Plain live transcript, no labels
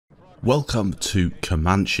Welcome to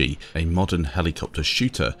Comanche, a modern helicopter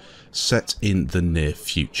shooter set in the near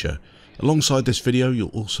future. Alongside this video you'll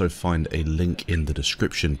also find a link in the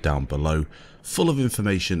description down below, full of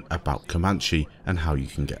information about Comanche and how you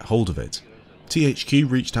can get hold of it. THQ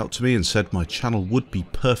reached out to me and said my channel would be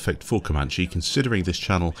perfect for Comanche, considering this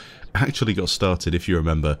channel actually got started, if you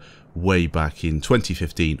remember, way back in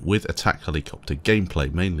 2015 with attack helicopter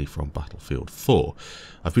gameplay, mainly from Battlefield 4.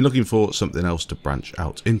 I've been looking for something else to branch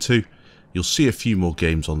out into. You'll see a few more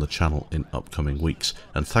games on the channel in upcoming weeks,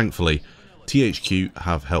 and thankfully THQ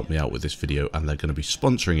have helped me out with this video and they're going to be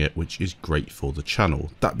sponsoring it, which is great for the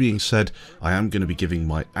channel. That being said, I am going to be giving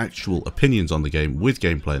my actual opinions on the game with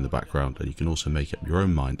gameplay in the background, and you can also make up your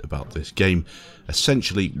own mind about this game.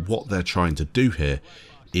 Essentially what they're trying to do here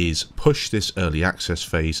is push this early access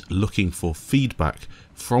phase, looking for feedback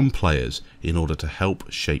from players in order to help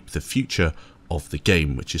shape the future of the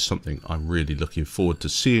game, which is something I'm really looking forward to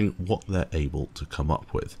seeing what they're able to come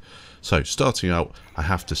up with. So starting out, I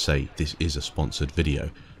have to say this is a sponsored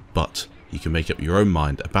video, but you can make up your own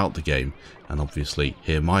mind about the game and obviously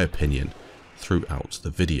hear my opinion throughout the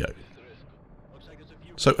video.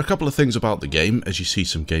 So a couple of things about the game, as you see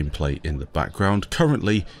some gameplay in the background.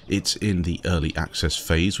 Currently it's in the early access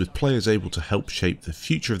phase, with players able to help shape the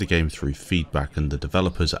future of the game through feedback, and the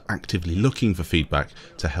developers are actively looking for feedback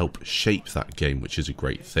to help shape that game, which is a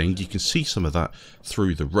great thing. You can see some of that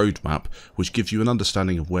through the roadmap, which gives you an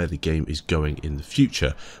understanding of where the game is going in the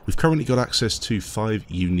future. We've currently got access to 5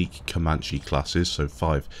 unique Comanche classes, so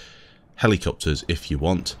 5 helicopters if you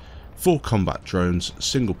want, 4 combat drones,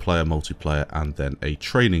 single player, multiplayer, and then a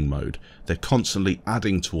training mode. They're constantly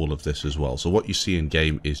adding to all of this as well, so what you see in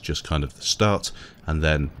game is just kind of the start, and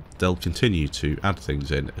then they'll continue to add things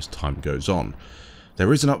in as time goes on.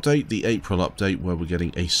 There is an update, the April update, where we're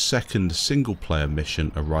getting a second single player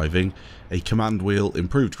mission arriving, a command wheel,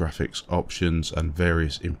 improved graphics options, and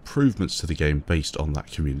various improvements to the game based on that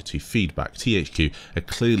community feedback. THQ are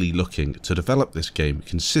clearly looking to develop this game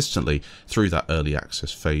consistently through that early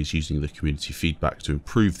access phase, using the community feedback to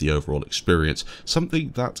improve the overall experience,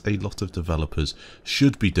 something that a lot of developers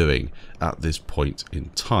should be doing at this point in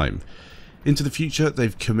time. Into the future,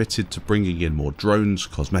 they've committed to bringing in more drones,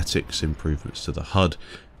 cosmetics, improvements to the HUD,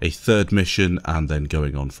 a third mission, and then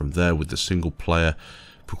going on from there with the single player,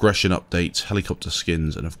 progression updates, helicopter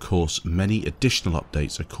skins, and of course many additional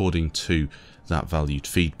updates according to that valued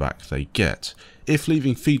feedback they get. If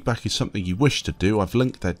leaving feedback is something you wish to do, I've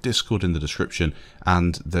linked their Discord in the description,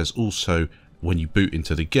 and there's also, when you boot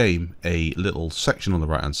into the game, a little section on the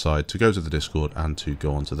right hand side to go to the Discord and to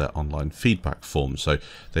go onto their online feedback form. So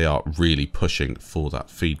they are really pushing for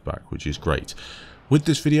that feedback, which is great. With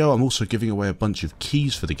this video I'm also giving away a bunch of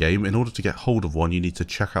keys for the game. In order to get hold of one, you need to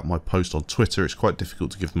check out my post on Twitter. It's quite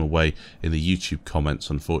difficult to give them away in the YouTube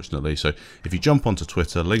comments, unfortunately, so if you jump onto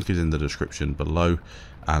Twitter, link is in the description below,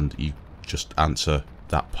 and you just answer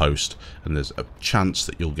that post and there's a chance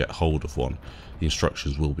that you'll get hold of one. The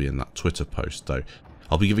instructions will be in that Twitter post though.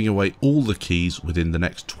 I'll be giving away all the keys within the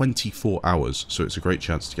next 24 hours, so it's a great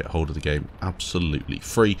chance to get hold of the game absolutely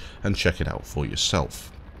free and check it out for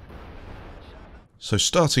yourself. So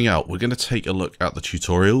starting out, we're going to take a look at the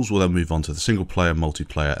tutorials. We'll then move on to the single player,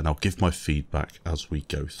 multiplayer, and I'll give my feedback as we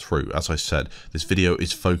go through. As I said, this video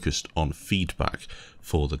is focused on feedback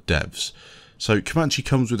for the devs. So Comanche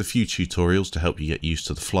comes with a few tutorials to help you get used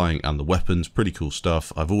to the flying and the weapons. Pretty cool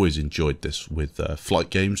stuff. I've always enjoyed this with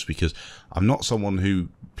flight games, because I'm not someone who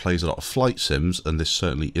plays a lot of flight sims, and this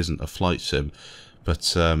certainly isn't a flight sim,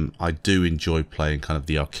 but I do enjoy playing kind of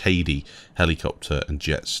the arcadey helicopter and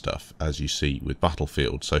jet stuff, as you see with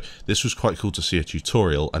Battlefield. So this was quite cool to see a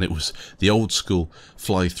tutorial, and it was the old school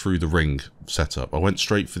fly through the ring setup. I went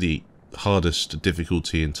straight for the hardest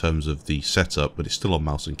difficulty in terms of the setup, but it's still on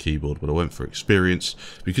mouse and keyboard, but I went for experience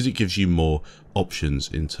because it gives you more options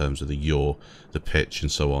in terms of the yaw, the pitch,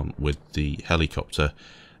 and so on with the helicopter.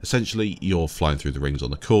 Essentially you're flying through the rings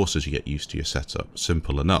on the course as you get used to your setup.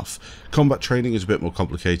 Simple enough. Combat training is a bit more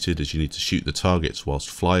complicated, as you need to shoot the targets whilst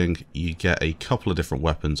flying. You get a couple of different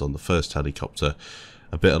weapons on the first helicopter,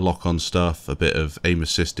 a bit of lock-on stuff, a bit of aim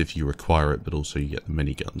assist if you require it, but also you get the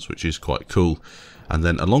miniguns, which is quite cool. And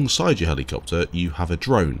then alongside your helicopter you have a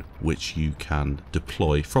drone which you can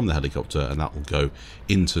deploy from the helicopter, and that will go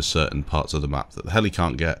into certain parts of the map that the heli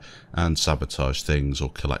can't get and sabotage things or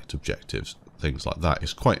collect objectives, things like that.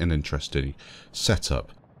 It's quite an interesting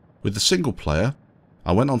setup. With the single player,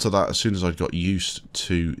 I went onto that as soon as I got used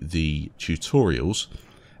to the tutorials.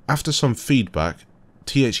 After some feedback,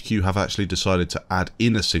 THQ have actually decided to add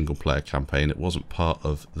in a single player campaign. It wasn't part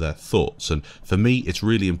of their thoughts, and for me it's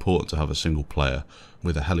really important to have a single player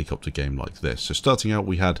with a helicopter game like this. So starting out,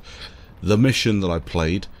 we had the mission that I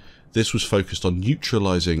played. This was focused on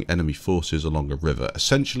neutralizing enemy forces along a river.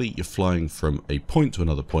 Essentially, you're flying from a point to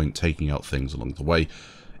another point, taking out things along the way.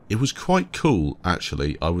 It was quite cool,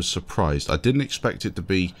 actually. I was surprised. I didn't expect it to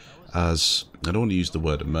be as, I don't want to use the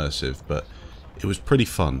word immersive, but it was pretty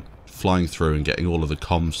fun flying through and getting all of the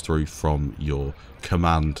comms through from your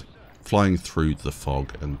command, flying through the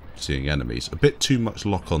fog and seeing enemies. A bit too much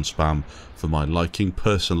lock-on spam for my liking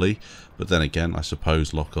personally, but then again, I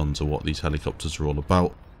suppose lock-ons are what these helicopters are all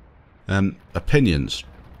about. Opinions.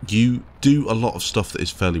 You do a lot of stuff that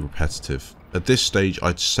is fairly repetitive. At this stage,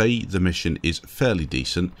 I'd say the mission is fairly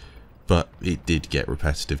decent, but it did get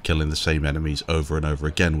repetitive, killing the same enemies over and over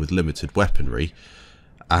again with limited weaponry.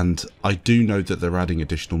 And I do know that they're adding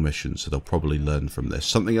additional missions, so they'll probably learn from this.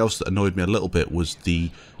 Something else that annoyed me a little bit was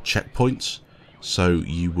the checkpoints. So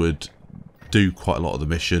you would do quite a lot of the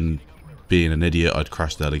mission. Being an idiot, I'd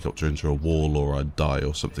crash the helicopter into a wall or I'd die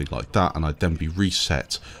or something like that, and I'd then be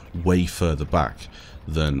reset way further back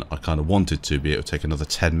than I kind of wanted to be. It would take another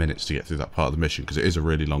 10 minutes to get through that part of the mission because it is a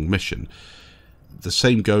really long mission. The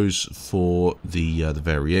same goes for the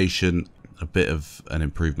variation. A bit of an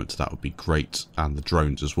improvement to that would be great, and the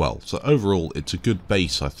drones as well. So overall, it's a good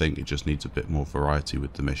base. I think it just needs a bit more variety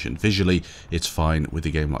with the mission. Visually, it's fine. With a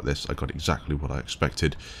game like this, I got exactly what I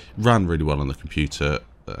expected. Ran really well on the computer.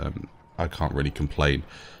 I can't really complain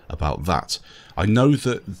about that. I know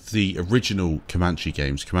that the original Comanche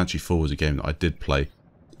games, Comanche 4 was a game that I did play.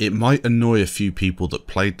 It might annoy a few people that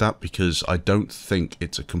played that because I don't think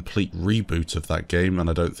it's a complete reboot of that game, and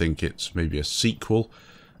I don't think it's maybe a sequel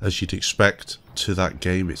as you'd expect to that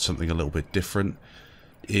game. It's something a little bit different.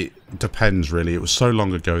 It depends really. It was so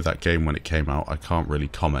long ago, that game, when it came out, I can't really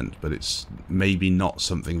comment, but it's maybe not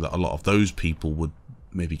something that a lot of those people would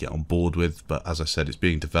maybe get on board with. But as I said, it's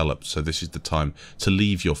being developed, so this is the time to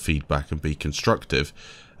leave your feedback and be constructive,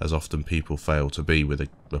 as often people fail to be with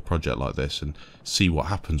a project like this, and see what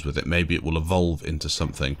happens with it. Maybe it will evolve into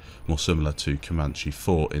something more similar to Comanche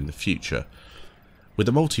 4 in the future. With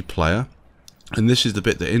the multiplayer, and this is the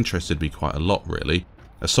bit that interested me quite a lot really,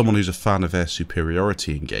 as someone who's a fan of air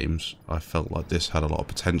superiority in games, I felt like this had a lot of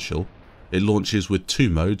potential. It launches with two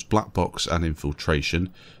modes, Black Box and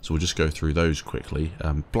Infiltration, so we'll just go through those quickly.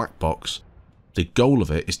 Black Box, the goal of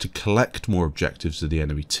it is to collect more objectives of the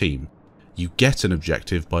enemy team. You get an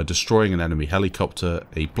objective by destroying an enemy helicopter.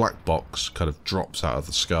 A black box kind of drops out of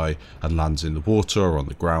the sky and lands in the water or on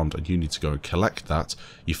the ground, and you need to go and collect that.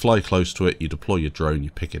 You fly close to it, you deploy your drone,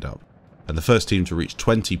 you pick it up. And the first team to reach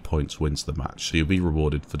 20 points wins the match, so you'll be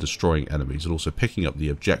rewarded for destroying enemies and also picking up the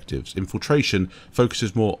objectives. Infiltration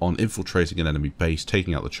focuses more on infiltrating an enemy base,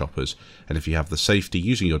 taking out the choppers, and if you have the safety,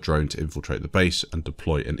 using your drone to infiltrate the base and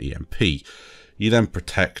deploy an EMP. You then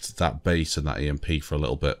protect that base and that EMP for a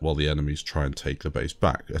little bit while the enemies try and take the base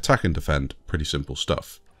back. Attack and defend, pretty simple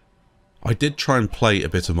stuff. I did try and play a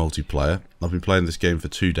bit of multiplayer. I've been playing this game for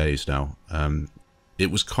 2 days now. It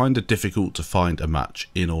was kind of difficult to find a match,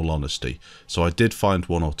 in all honesty. So I did find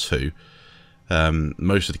one or two.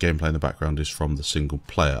 Most of the gameplay in the background is from the single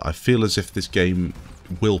player. I feel as if this game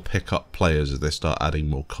will pick up players as they start adding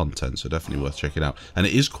more content, so definitely worth checking out. And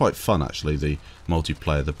it is quite fun actually, the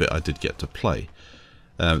multiplayer, the bit I did get to play.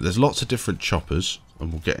 There's lots of different choppers,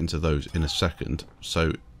 and we'll get into those in a second.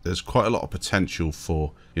 So there's quite a lot of potential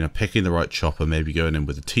for, you know, picking the right chopper, maybe going in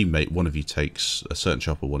with a teammate. One of you takes a certain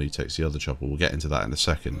chopper, one of you takes the other chopper. We'll get into that in a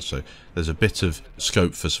second. So there's a bit of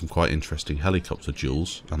scope for some quite interesting helicopter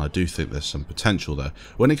duels, and I do think there's some potential there.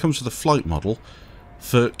 When it comes to the flight model,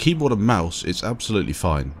 for keyboard and mouse, it's absolutely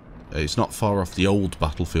fine. It's not far off the old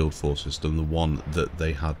Battlefield 4 system, the one that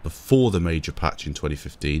they had before the major patch in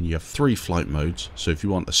 2015. You have 3 flight modes, so if you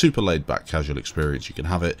want a super laid-back casual experience, you can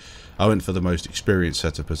have it. I went for the most experienced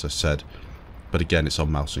setup, as I said, but again, it's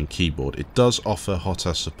on mouse and keyboard. It does offer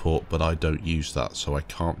hot-ass support, but I don't use that, so I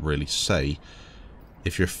can't really say.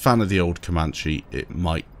 If you're a fan of the old Comanche, it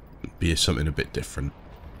might be something a bit different,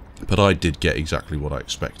 but I did get exactly what I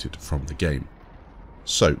expected from the game.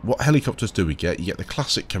 So, what helicopters do we get? You get the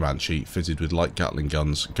classic Comanche, fitted with light Gatling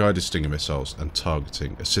guns, guided Stinger missiles, and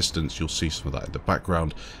targeting assistance. You'll see some of that in the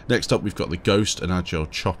background. Next up, we've got the Ghost, an agile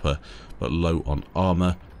chopper, but low on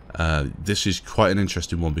armour. This is quite an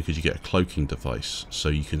interesting one because you get a cloaking device, so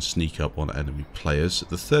you can sneak up on enemy players.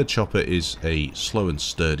 The third chopper is a slow and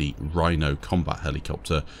sturdy Rhino combat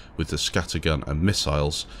helicopter with the scattergun and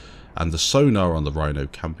missiles. And the sonar on the Rhino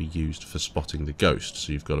can be used for spotting the Ghost,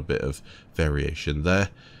 so you've got a bit of variation there.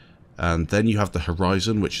 And then you have the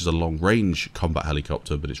Horizon, which is a long-range combat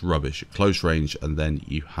helicopter, but it's rubbish at close range. And then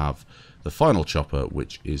you have the final chopper,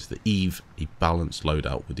 which is the Eve, a balanced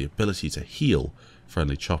loadout with the ability to heal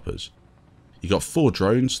friendly choppers. You got 4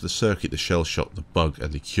 drones: the Circuit, the Shell Shock, the Bug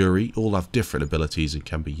and the Curie. All have different abilities and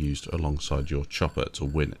can be used alongside your chopper to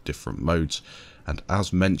win at different modes. And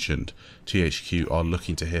as mentioned, THQ are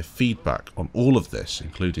looking to hear feedback on all of this,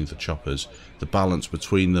 including the choppers, the balance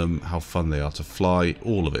between them, how fun they are to fly,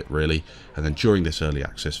 all of it really. And then during this early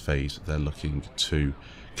access phase, they're looking to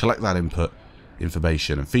collect that input,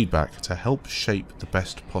 information and feedback to help shape the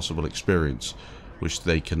best possible experience, which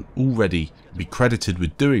they can already be credited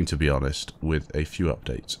with doing, to be honest, with a few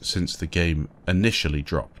updates since the game initially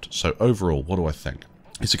dropped. So overall, what do I think?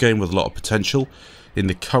 It's a game with a lot of potential. In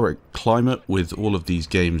the current climate, with all of these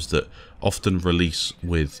games that often release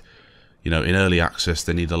with, in early access,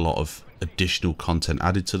 they need a lot of additional content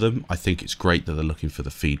added to them. I think it's great that they're looking for the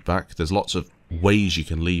feedback. There's lots of ways you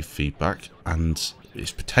can leave feedback, and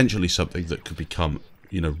it's potentially something that could become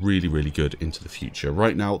really, really good into the future.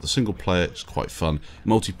 Right now, the single player is quite fun.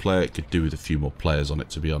 Multiplayer could do with a few more players on it,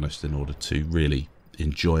 to be honest, in order to really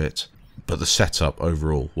enjoy it. But the setup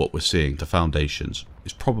overall, what we're seeing, the foundations,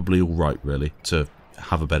 is probably all right, really, to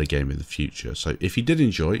have a better game in the future. So if you did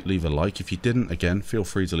enjoy, leave a like. If you didn't, again, feel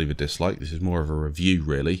free to leave a dislike. This is more of a review,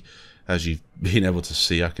 really. As you've been able to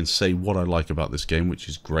see, I can say what I like about this game, which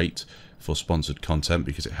is great for sponsored content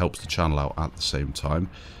because it helps the channel out at the same time.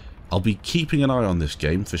 I'll be keeping an eye on this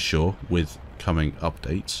game for sure with coming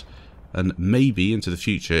updates, and maybe into the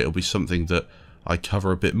future it'll be something that I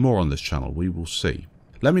cover a bit more on this channel. We will see.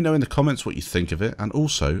 Let me know in the comments what you think of it, and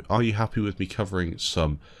also, are you happy with me covering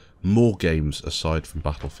some more games aside from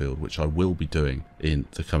Battlefield, which I will be doing in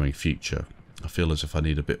the coming future. I feel as if I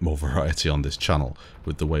need a bit more variety on this channel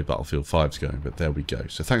with the way Battlefield 5 is going, but there we go.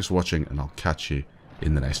 So thanks for watching, and I'll catch you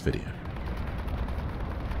in the next video.